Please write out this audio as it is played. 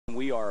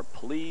we are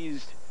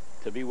pleased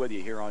to be with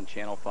you here on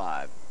Channel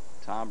 5.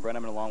 Tom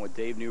Brenneman along with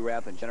Dave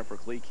Newrath and Jennifer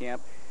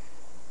Kleekamp.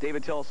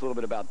 David, tell us a little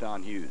bit about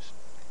Don Hughes.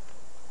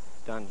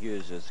 Don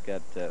Hughes has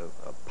got a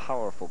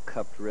powerful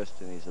cupped wrist,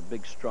 and he's a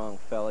big, strong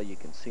fella. You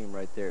can see him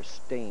right there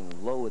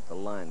staying low at the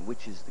line,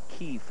 which is the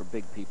key for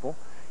big people,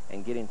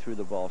 and getting through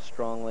the ball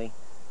strongly.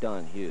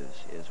 Don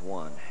Hughes is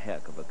one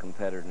heck of a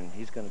competitor, and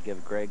he's going to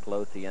give Greg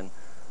Lothian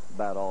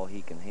about all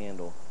he can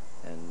handle.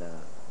 And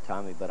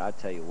Tommy, but I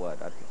tell you what,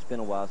 it's been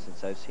a while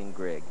since I've seen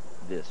Greg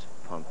this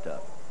pumped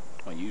up.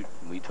 Well,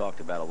 we talked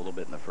about a little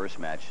bit in the first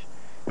match,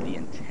 the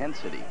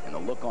intensity and the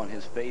look on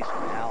his face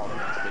and how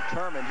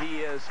determined he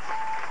is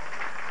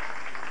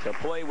to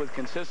play with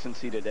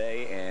consistency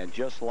today, and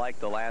just like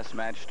the last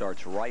match,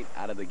 starts right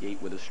out of the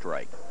gate with a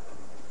strike.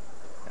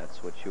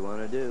 That's what you want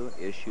to do.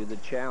 Issue the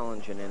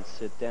challenge and then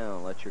sit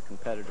down. Let your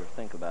competitor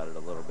think about it a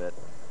little bit.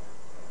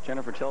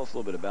 Jennifer, tell us a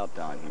little bit about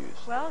Don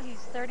Hughes. Well, he's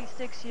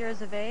 36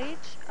 years of age.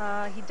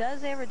 He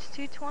does average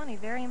 220,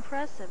 very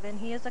impressive, and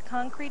he is a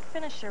concrete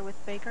finisher with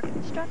Baker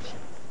Construction.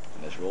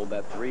 And has rolled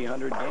that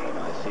 300 game,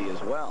 I see,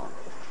 as well.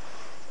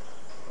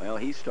 Well,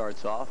 he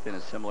starts off in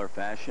a similar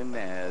fashion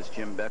as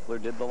Jim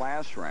Beckler did the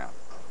last round.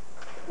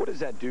 What does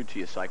that do to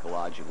you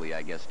psychologically,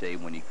 I guess,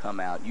 Dave, when you come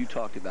out? You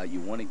talked about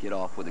you want to get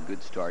off with a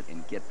good start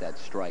and get that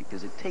strike.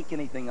 Does it take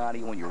anything out of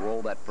you when you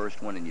roll that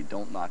first one and you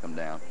don't knock him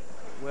down?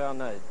 Well,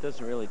 no, it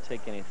doesn't really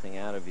take anything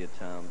out of you,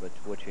 Tom, but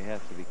what you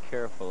have to be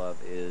careful of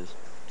is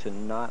to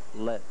not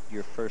let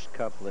your first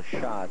couple of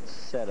shots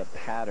set a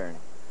pattern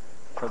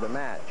for the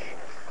match.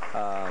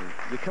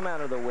 You come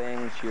out of the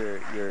wings,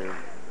 your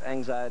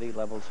anxiety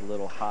level's a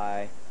little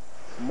high.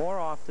 More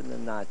often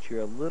than not,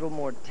 you're a little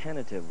more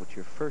tentative with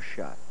your first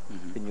shot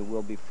than you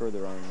will be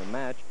further on in the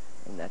match,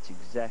 and that's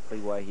exactly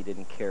why he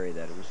didn't carry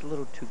that. It was a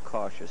little too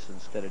cautious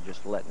instead of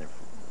just letting it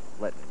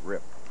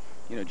rip.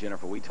 You know,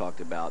 Jennifer, we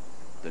talked about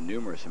the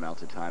numerous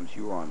amounts of times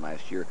you were on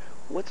last year.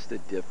 What's the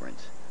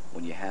difference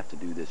when you have to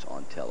do this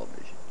on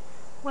television?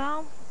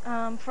 Well,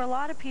 for a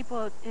lot of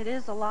people, it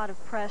is a lot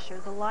of pressure.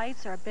 The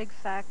lights are a big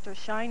factor,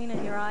 shining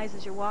in your eyes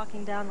as you're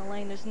walking down the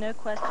lane. There's no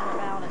question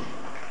about it.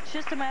 It's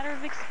just a matter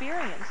of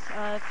experience.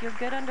 If you're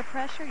good under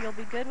pressure, you'll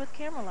be good with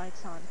camera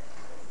lights on.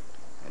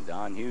 And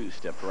Don Hughes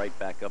stepped right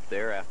back up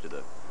there after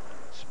the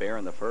spare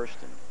in the first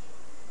and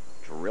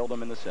drilled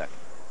him in the second.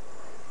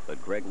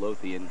 But Greg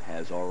Lothian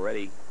has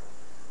already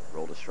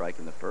rolled a strike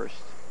in the first.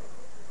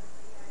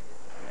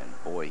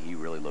 And boy, he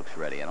really looks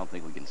ready. I don't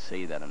think we can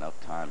say that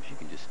enough times. You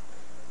can just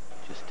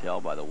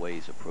tell by the way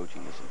he's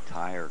approaching this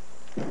entire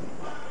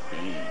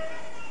game.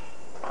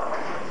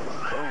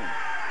 Boom.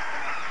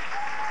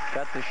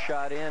 Got the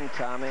shot in,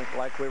 Tommy,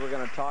 like we were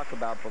going to talk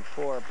about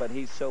before, but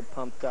he's so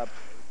pumped up.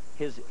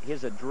 His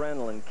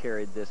adrenaline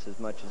carried this as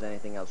much as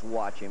anything else.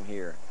 Watch him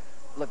here.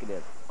 Look at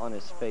it on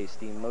his face,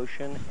 the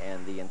emotion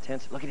and the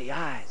intensity. Look at the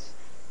eyes.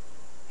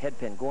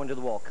 Headpin going to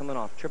the wall, coming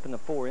off, tripping the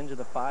 4 into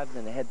the 5,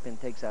 then the headpin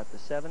takes out the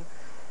 7.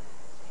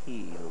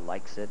 He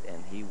likes it,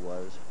 and he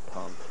was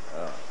pumped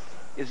up.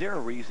 Is there a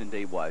reason,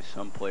 Dave, why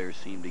some players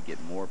seem to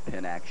get more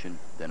pin action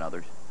than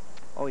others?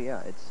 Oh,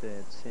 yeah.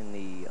 It's in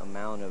the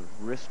amount of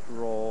wrist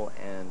roll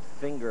and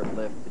finger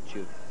lift that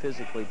you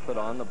physically put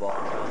on the ball.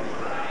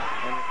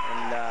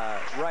 And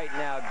right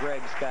now,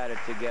 Greg's got it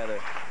together.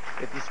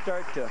 If you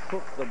start to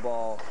hook the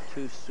ball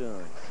too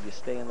soon, you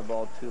stay in the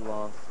ball too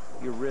long,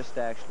 your wrist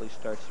actually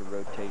starts the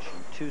rotation.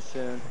 Too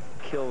soon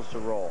kills the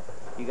roll.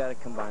 You got to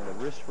combine the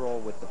wrist roll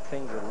with the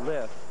finger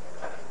lift,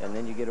 and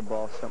then you get a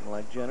ball something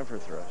like Jennifer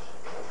throws.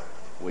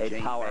 Which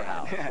a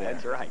powerhouse.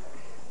 That's right.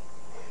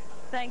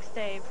 Thanks,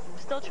 Dave. I'm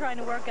still trying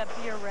to work up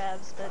to your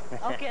revs, but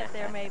I'll get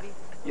there maybe.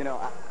 You know,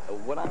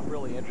 what I'm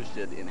really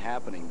interested in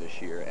happening this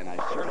year, and I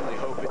certainly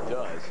hope it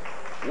does,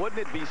 wouldn't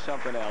it be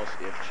something else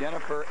if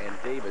Jennifer and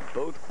David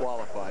both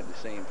qualified at the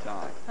same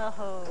time?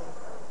 Oh,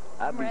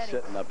 I'd be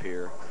sitting up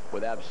here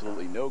with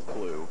absolutely no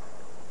clue.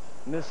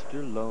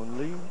 Mr.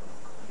 Lonely,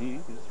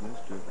 he's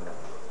Mr.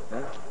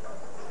 Lonely.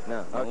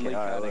 No, Lonely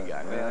kind of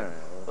guy, man. Yeah.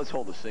 Let's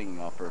hold the singing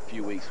off for a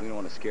few weeks. We don't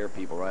want to scare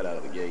people right out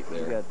of the gate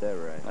there. You got that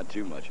right. Not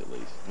too much, at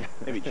least.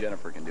 Maybe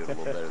Jennifer can do it a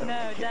little better than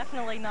No,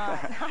 definitely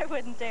not. I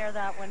wouldn't dare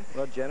that one.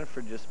 Well,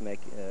 Jennifer just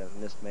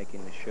missed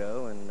making the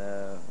show, and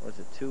was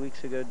it 2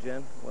 weeks ago,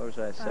 Jen? What was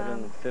I,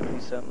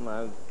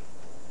 750-something?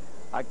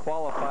 I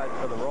qualified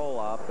for the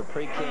roll-off, the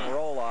pre-king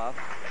roll-off,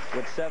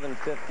 with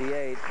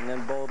 758, and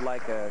then bowled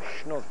like a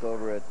schnook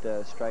over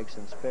at strikes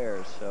and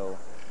spares. So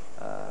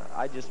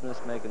I just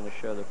missed making the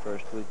show the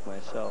first week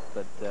myself,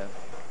 but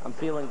I'm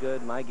feeling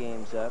good. My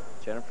game's up.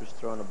 Jennifer's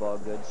throwing the ball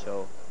good,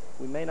 so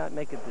we may not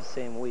make it the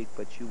same week,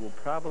 but you will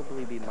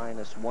probably be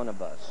minus one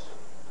of us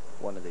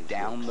one of these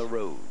down weeks. The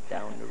road.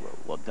 Down the road.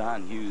 Well,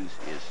 Don Hughes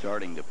is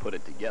starting to put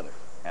it together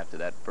after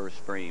that first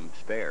frame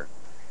spare.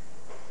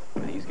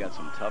 But he's got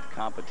some tough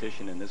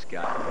competition in this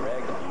guy,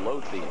 Greg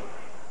Lothian.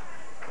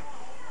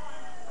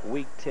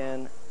 Week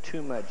 10,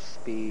 too much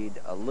speed,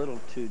 a little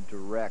too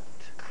direct.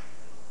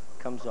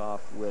 Comes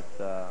off with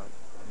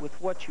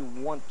what you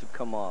want to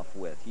come off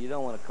with. You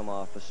don't want to come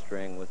off a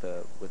string with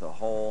a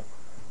hole.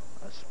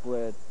 a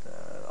split,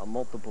 a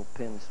multiple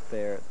pin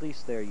spare. At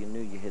least there you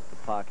knew you hit the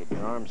pocket.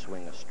 Your arm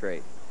swing is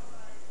straight.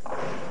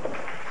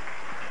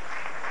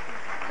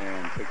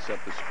 And picks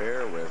up the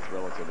spare with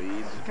relative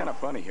ease. It's kind of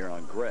funny here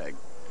on Greg.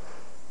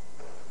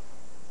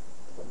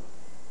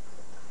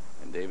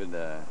 And David,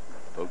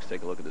 folks,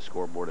 take a look at the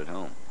scoreboard at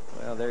home.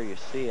 Well, there you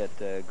see it.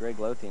 Greg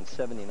Lothian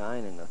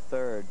 79 in the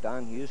third.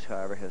 Don Hughes,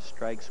 however, has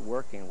strikes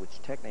working,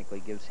 which technically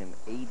gives him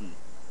 80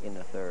 in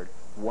the third.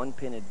 1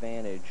 pin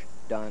advantage.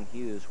 Don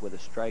Hughes with a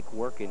strike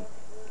working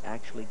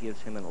actually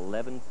gives him an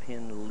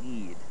 11-pin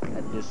lead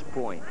at this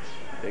point.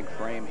 Big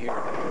frame here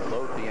for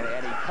Lothian,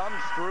 and he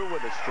comes through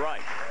with a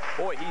strike.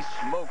 Boy, he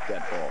smoked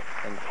that ball.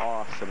 An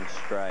awesome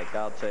strike.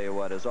 I'll tell you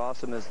what, as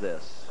awesome as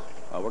this.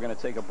 We're going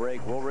to take a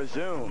break. We'll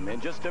resume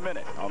in just a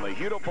minute on the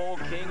Hudy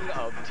King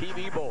of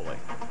TV Bowling.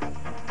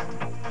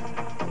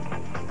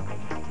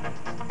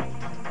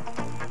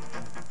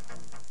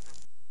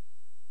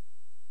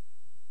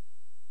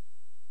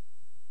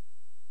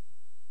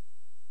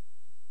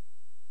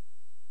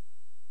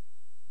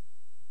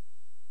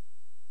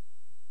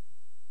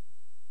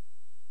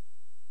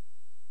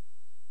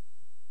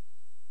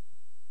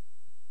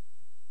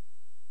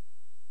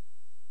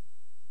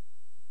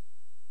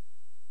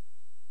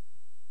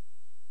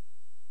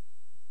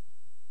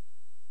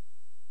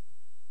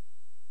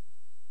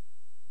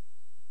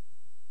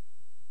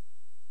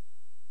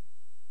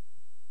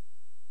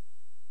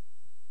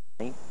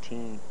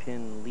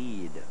 Pin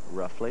lead,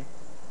 roughly.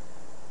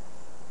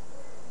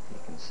 You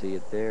can see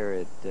it there.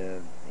 It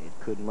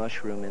could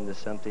mushroom into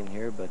something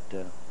here, but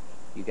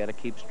you got to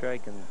keep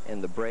striking,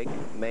 and the break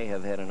may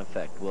have had an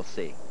effect. We'll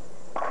see.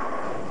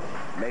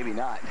 Maybe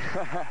not.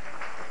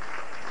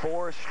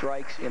 4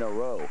 strikes in a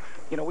row.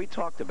 You know, we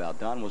talked about,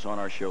 Don was on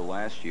our show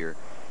last year,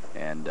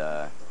 and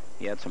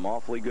he had some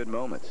awfully good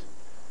moments.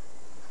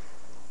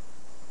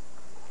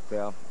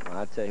 Well,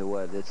 I'll tell you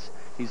what,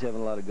 he's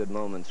having a lot of good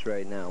moments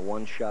right now.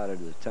 1 shot at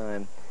a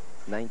time.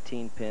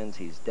 19 pins.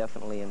 He's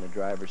definitely in the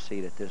driver's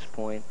seat at this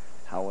point.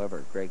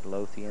 However, Greg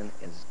Lothian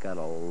has got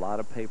a lot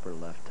of paper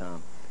left,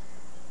 Tom.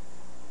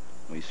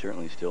 We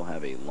certainly still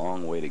have a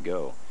long way to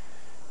go.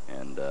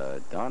 And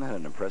Don had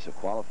an impressive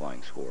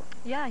qualifying score.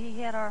 Yeah,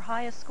 he had our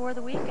highest score of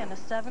the weekend, a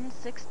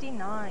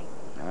 769.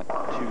 Not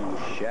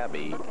too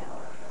shabby.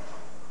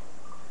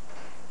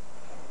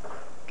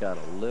 Got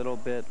a little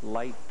bit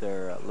light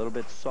there, a little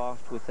bit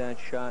soft with that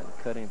shot,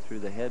 cutting through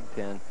the head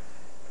pin.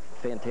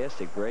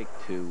 Fantastic break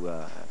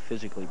to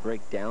physically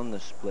break down the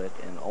split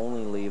and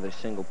only leave a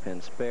single pin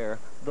spare,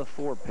 the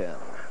 4-pin.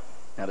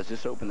 Now, does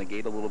this open the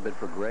gate a little bit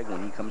for Greg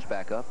when he comes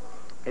back up?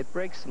 It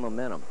breaks the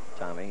momentum,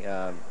 Tommy.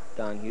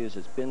 Don Hughes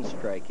has been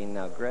striking.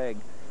 Now,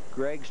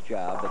 Greg's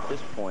job at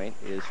this point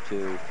is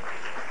to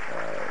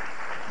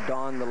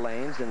don the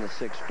lanes in the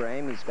 6th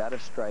frame. He's got a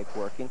strike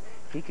working.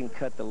 He can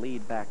cut the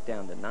lead back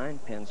down to 9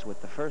 pins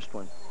with the first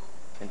one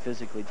and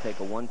physically take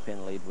a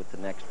 1-pin lead with the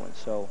next one.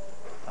 So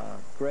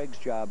Greg's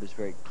job is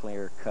very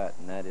clear-cut,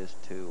 and that is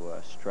to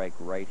strike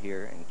right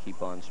here and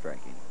keep on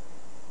striking.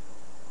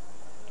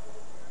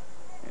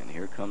 And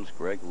here comes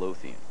Greg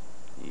Lothian.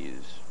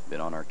 He's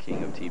been on our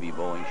King of TV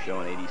Bowling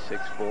show in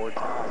 86-4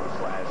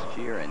 times last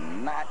year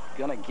and not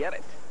gonna get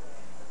it.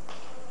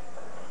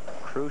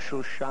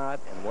 Crucial shot,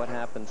 and what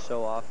happens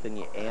so often,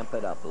 you amp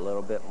it up a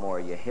little bit more.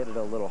 You hit it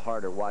a little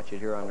harder. Watch it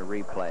here on the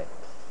replay.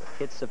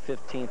 Hits the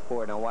 15th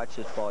board. Now watch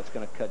this ball. It's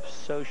going to cut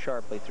so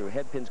sharply through.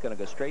 Head pin's going to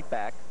go straight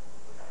back.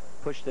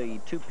 Push the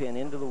 2-pin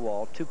into the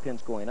wall. 2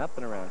 pins going up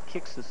and around.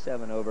 Kicks the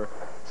 7 over.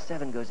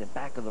 7 goes in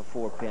back of the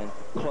 4-pin.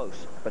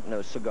 Close, but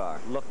no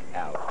cigar. Look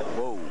out.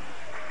 Whoa.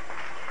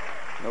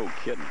 No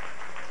kidding.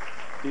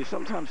 Do you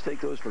sometimes take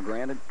those for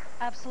granted?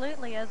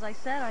 Absolutely. As I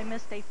said, I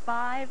missed a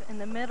 5 in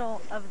the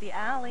middle of the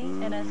alley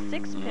and a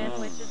 6-pin,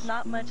 which is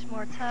not much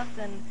more tough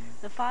than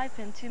the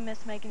 5-pin. 2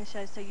 missed making the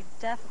show, so you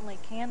definitely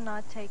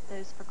cannot take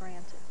those for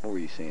granted. What were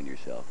you saying to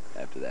yourself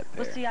after that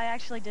pair? Well, see, I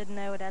actually didn't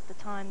know it at the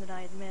time that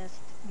I had missed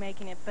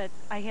making it, but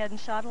I hadn't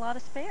shot a lot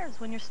of spares.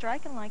 When you're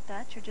striking like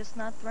that, you're just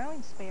not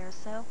throwing spares,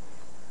 so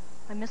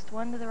I missed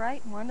 1 to the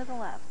right and 1 to the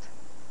left.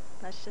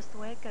 That's just the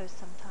way it goes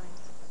sometimes.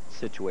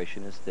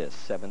 Situation is this,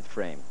 7th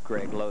frame.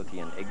 Greg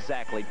Lothian,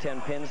 exactly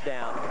 10 pins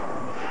down.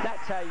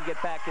 That's how you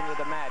get back into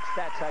the match.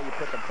 That's how you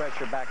put the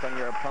pressure back on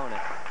your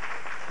opponent.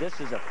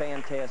 This is a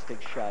fantastic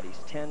shot. He's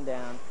 10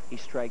 down. He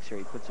strikes here.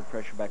 He puts the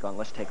pressure back on.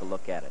 Let's take a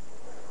look at it.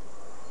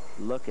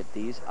 Look at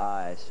these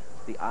eyes.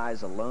 The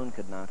eyes alone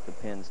could knock the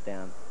pins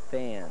down.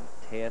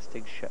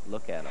 Fantastic shot.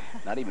 Look at him.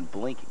 Not even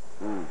blinking.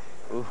 Ooh.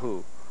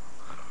 Ooh.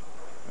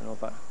 I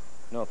don't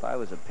know if I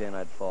was a pin,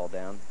 I'd fall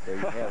down. There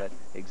you have it.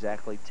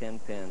 Exactly 10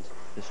 pins.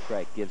 The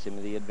strike gives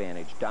him the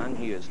advantage. Don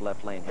Hughes,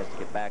 left lane, has to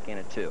get back in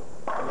at 2.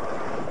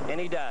 And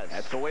he does.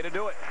 That's the way to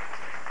do it.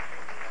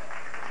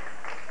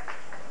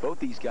 Both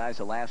these guys,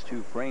 the last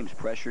 2 frames,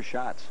 pressure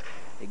shots.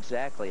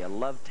 Exactly. A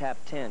love tap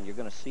 10. You're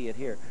going to see it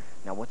here.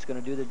 Now, what's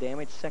going to do the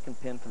damage? 2nd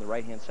pin from the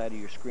right-hand side of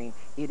your screen.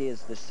 It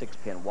is the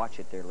 6th pin. Watch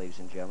it there, ladies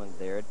and gentlemen.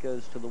 There it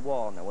goes to the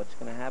wall. Now, what's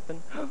going to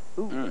happen?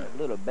 Ooh, a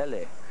little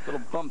belly.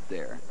 Little bump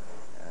there.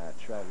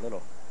 Try a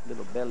little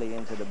belly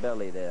into the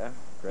belly there.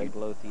 Greg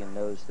Lothian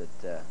knows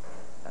that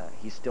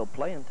he's still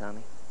playing,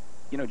 Tommy.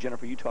 You know,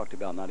 Jennifer, you talked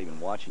about not even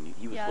watching.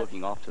 He was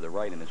looking off to the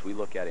right, and as we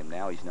look at him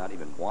now, he's not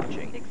even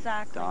watching.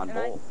 Exactly. Don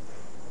Bolt.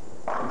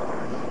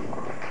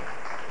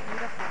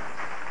 Beautiful.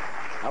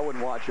 I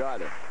wouldn't watch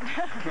either.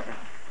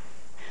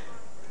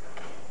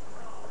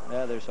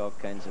 Yeah, there's all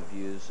kinds of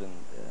views and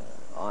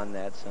on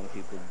that. Some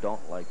people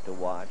don't like to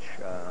watch.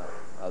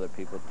 Other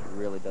people, it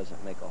really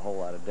doesn't make a whole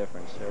lot of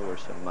difference. There were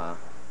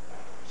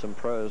some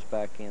pros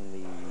back in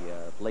the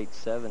late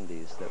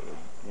 70s that would,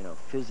 you know,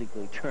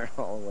 physically turn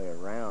all the way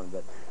around.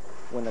 But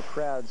when the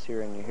crowd's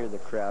here and you hear the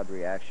crowd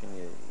reaction,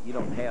 you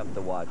don't have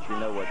to watch. You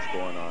know what's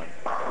going on.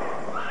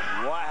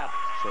 Wow.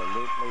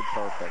 Absolutely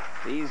perfect.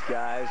 These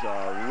guys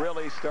are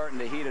really starting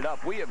to heat it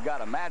up. We have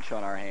got a match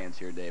on our hands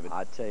here, David.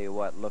 I tell you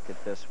what, look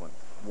at this one.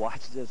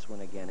 Watch this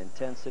one again.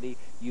 Intensity,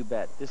 you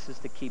bet. This is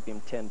to keep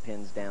him 10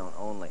 pins down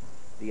only.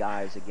 The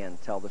eyes, again,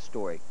 tell the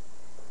story.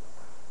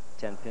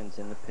 10 pins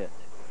in the pit.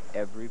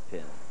 Every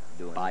pin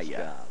doing its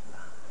job.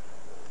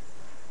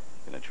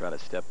 Going to try to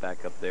step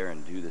back up there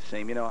and do the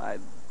same. You know, I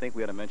think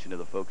we ought to mention to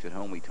the folks at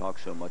home, we talk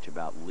so much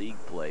about league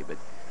play, but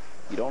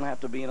you don't have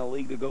to be in a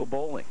league to go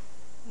bowling.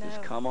 No.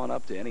 Just come on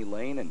up to any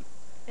lane and...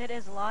 It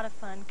is a lot of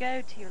fun.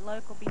 Go to your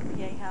local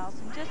BPA house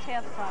and just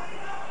have fun.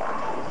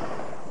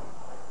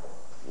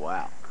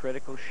 Wow.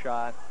 Critical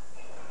shot.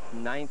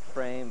 9th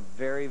frame.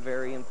 Very,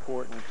 very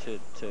important to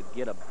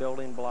get a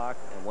building block.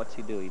 And what's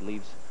he do? He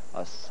leaves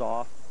a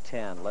soft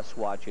 10. Let's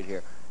watch it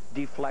here.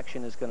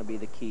 Deflection is going to be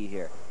the key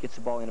here. Gets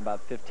the ball in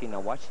about 15. Now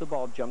watch the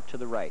ball jump to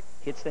the right.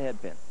 Hits the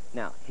head pin.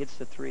 Now hits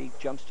the 3,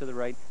 jumps to the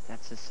right.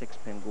 That's the 6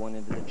 pin going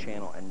into the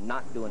channel and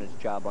not doing its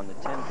job on the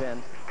 10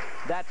 pin.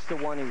 That's the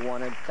one he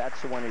wanted.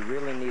 That's the one he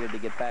really needed to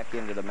get back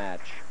into the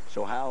match.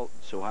 So how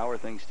are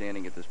things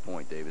standing at this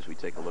point, Dave, as we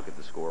take a look at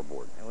the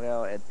scoreboard?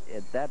 Well, at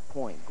that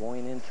point,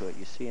 going into it,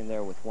 you see him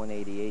there with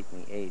 188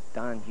 in the 8th.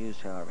 Don Hughes,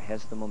 however,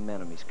 has the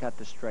momentum. He's got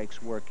the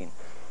strikes working.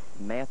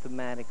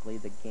 Mathematically,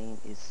 the game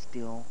is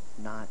still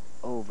not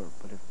over.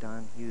 But if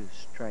Don Hughes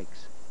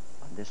strikes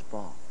on this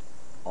ball,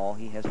 all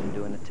he has to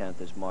do in the 10th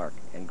is mark,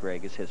 and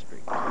Greg is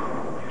history.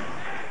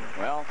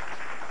 Well,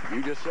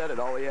 you just said it.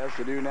 All he has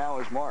to do now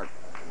is mark,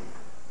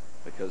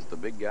 because the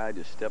big guy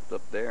just stepped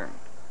up there and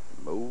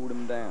mowed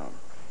him down.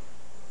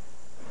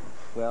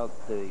 Well,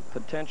 the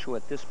potential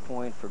at this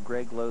point for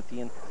Greg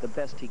Lothian, the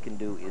best he can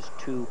do is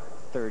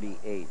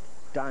 238.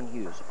 Don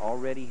Hughes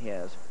already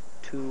has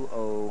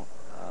 2-0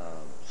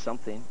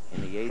 something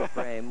in the 8th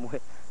frame,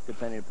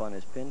 depending upon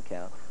his pin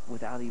count,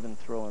 without even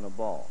throwing a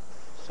ball.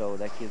 So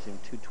that gives him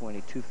 220,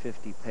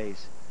 250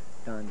 pace.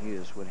 Don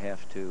Hughes would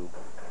have to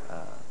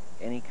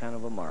any kind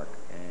of a mark,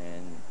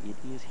 and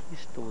he's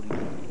still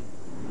leading.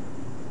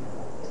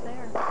 It's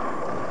there.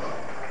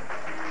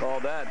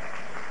 Call that.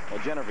 Well,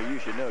 Jennifer, you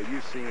should know,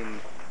 you've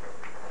seen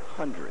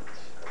hundreds,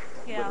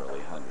 literally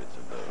hundreds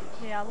of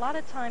those. Yeah, a lot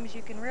of times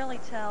you can really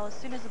tell as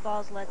soon as the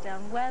ball's let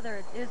down whether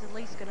it is at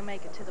least going to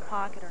make it to the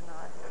pocket or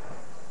not.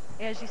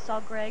 As you saw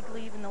Greg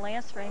leave in the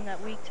last frame,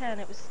 that week 10,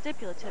 it was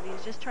stipulative. He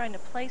was just trying to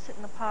place it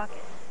in the pocket.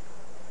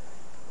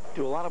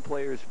 Do a lot of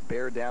players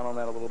bear down on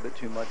that a little bit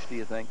too much, do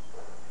you think?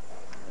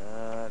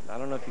 I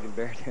don't know if you can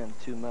bear down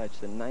too much.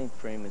 The 9th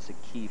frame is a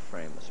key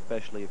frame,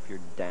 especially if you're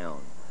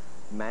down.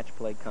 Match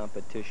play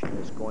competition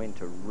is going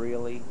to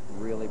really,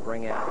 really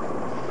bring out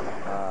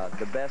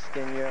the best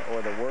in you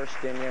or the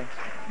worst in you.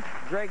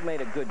 Greg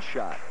made a good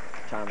shot,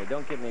 Tommy.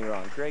 Don't get me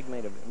wrong. Greg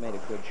made a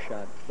good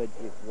shot, but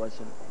it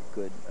wasn't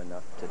good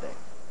enough today.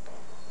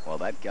 Well,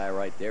 that guy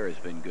right there has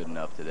been good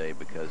enough today,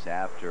 because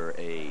after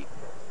a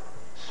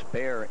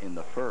spare in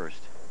the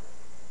first,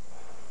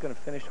 Going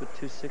to finish with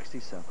 260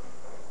 something.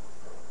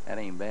 that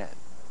ain't bad.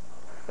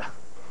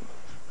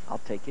 I'll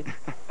take it.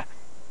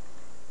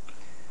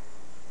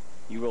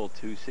 You roll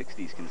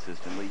 260s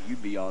consistently,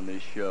 you'd be on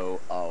this show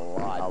a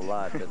lot. A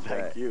lot, that's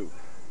right. Thank you.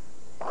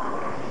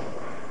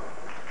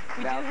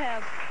 We do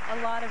have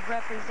a lot of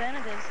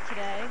representatives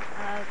today.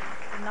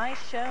 A nice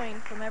showing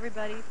from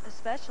everybody,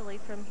 especially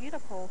from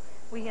Hudipole.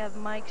 We have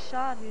Mike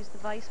Schott, who's the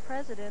vice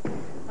president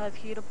of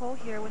Hudipole,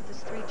 here with his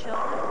 3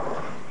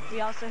 children.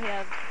 We also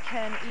have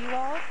Ken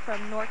Ewald from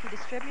Norkie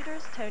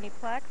Distributors, Tony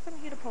Plack from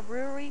Hudipole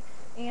Brewery,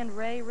 and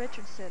Ray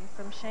Richardson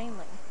from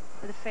Shanley,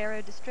 the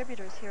Faro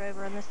Distributors here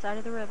over on this side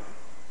of the river.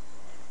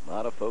 A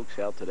lot of folks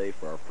out today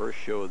for our first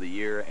show of the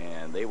year,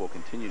 and they will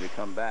continue to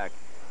come back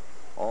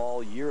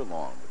all year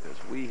long, because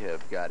we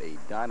have got a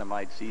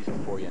dynamite season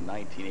for you in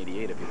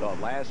 1988. If you thought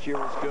last year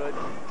was good,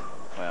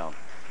 well,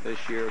 this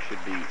year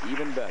should be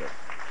even better.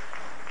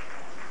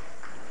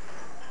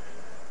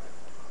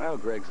 Well,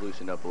 Greg's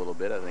loosened up a little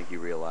bit. I think he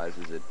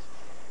realizes that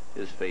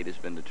his fate has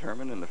been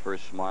determined, and the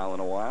first smile in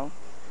a while.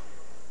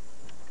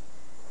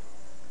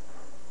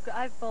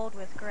 I've bowled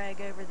with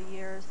Greg over the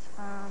years,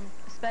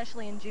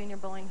 especially in junior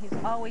bowling. He's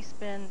always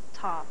been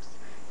tops.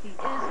 He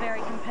is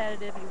very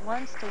competitive. He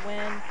wants to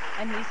win,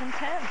 and he's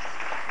intense.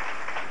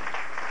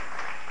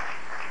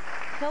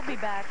 He'll be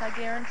back, I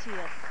guarantee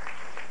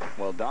it.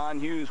 Well, Don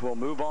Hughes will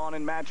move on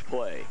in match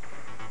play.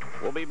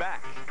 We'll be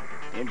back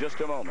in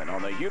just a moment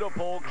on the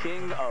Hudipole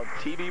King of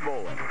TV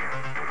Bowling.